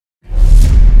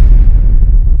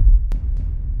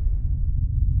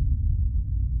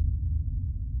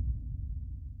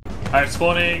Alright,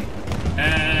 spawning.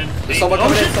 And... Someone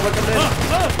coming in, someone coming in.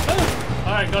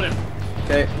 Alright, got him.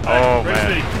 Okay. Alright,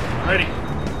 ready. Ready.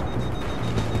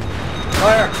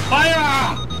 Fire!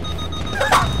 Fire!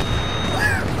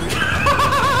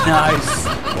 Nice.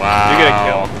 Wow. You get a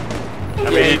kill.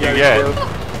 How many did you get?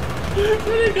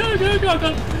 Ready, go. I'm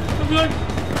going.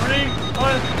 Ready,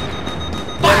 fire.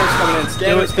 Scanner's coming in,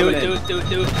 scanner's coming in. Do it.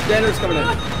 Scanner's coming in.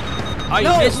 Oh, you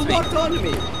No, missed who me. locked onto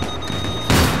me?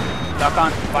 Lock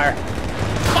on, fire.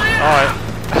 Alright.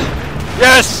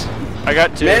 Yes! I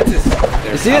got 2. Mantis.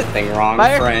 There's something wrong,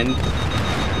 Fire. friend.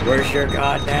 Where's your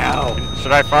god now?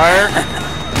 Should I fire?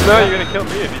 No, you're gonna kill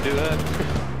me if you do that.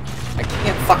 I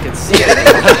can't fucking see it.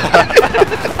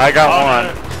 I got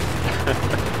 1.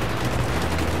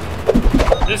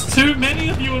 There's too many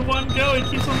of you in one go. It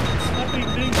keeps on snapping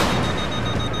things. I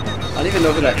don't even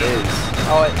know who that is.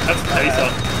 Oh, That's Pacer.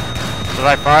 Should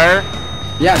I fire?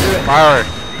 Yeah, do it. Fire.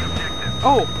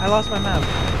 oh, I lost my map.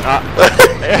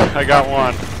 I got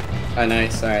 1. Oh,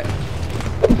 nice, alright.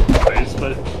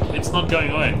 But it's not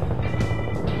going away.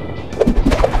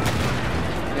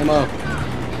 Ammo.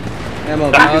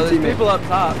 Ammo, Oh, there's people up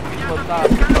top. People up top.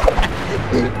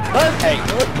 Hey.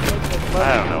 I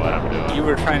don't know what I'm doing. You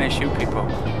were trying to shoot people.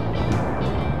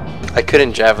 I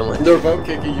couldn't javelin. They're vote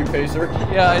kicking you, Pacer.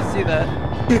 Yeah, I see that.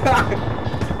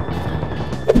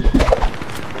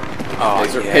 Oh,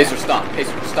 Pacer, yeah. Pacer, stop.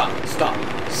 Pacer, stop.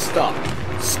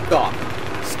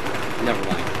 Never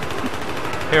mind.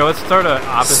 Here, let's start an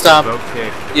opposite Stop. vote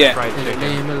kick. Yeah. Fried chicken.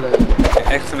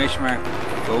 Exclamation mark.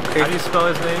 Okay. How do you spell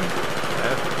his name?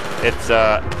 It's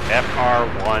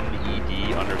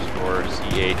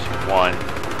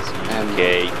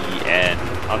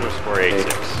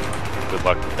FR1ED_CH1CKEN_86. Good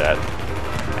luck with that.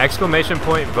 Exclamation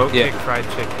point, vote Yeah. kick, fried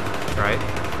chicken. Right?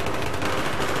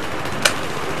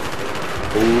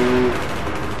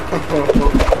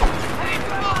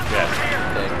 Yes.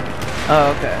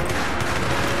 Oh, okay.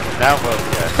 Now vote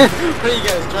yes. What are you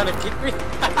guys trying to kick me?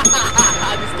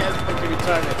 This guy's fucking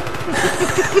retarded.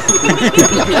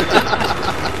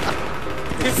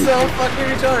 He's so fucking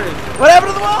retarded. What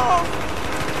happened to the wall?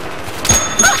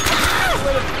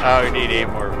 Oh, we need 8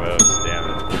 more votes, damn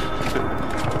it.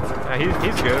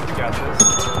 He's good. We got this.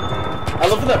 I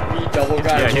love that double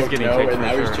guy Yeah, he's wrote getting no, kicked and for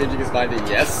now he's sure. changing his mind to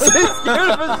yes. Scared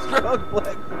of a strong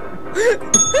black.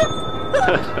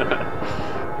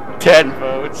 10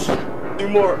 votes. Two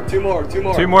more. 2 more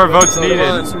votes needed.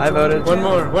 I voted. One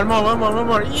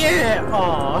more. Yeah!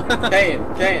 Aww.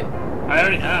 Kane. I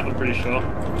already have, I'm pretty sure.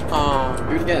 Aww.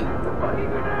 Do it again.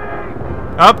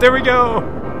 Up, there we go.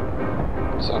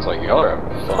 Sounds like y'all are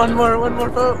having fun. One more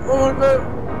vote. Come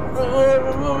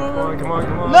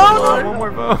on. No! Come on, one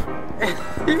more vote.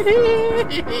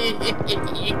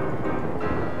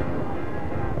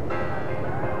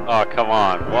 Oh, come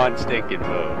on. 1 stinking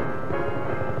vote.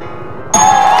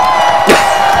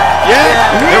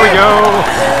 Yeah! There we go.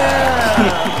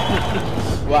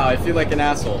 Wow, I feel like an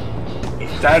asshole.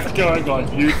 That's going on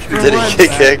YouTube. Did he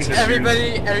get kicked?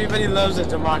 Everybody loves a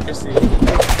democracy.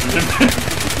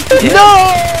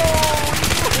 No!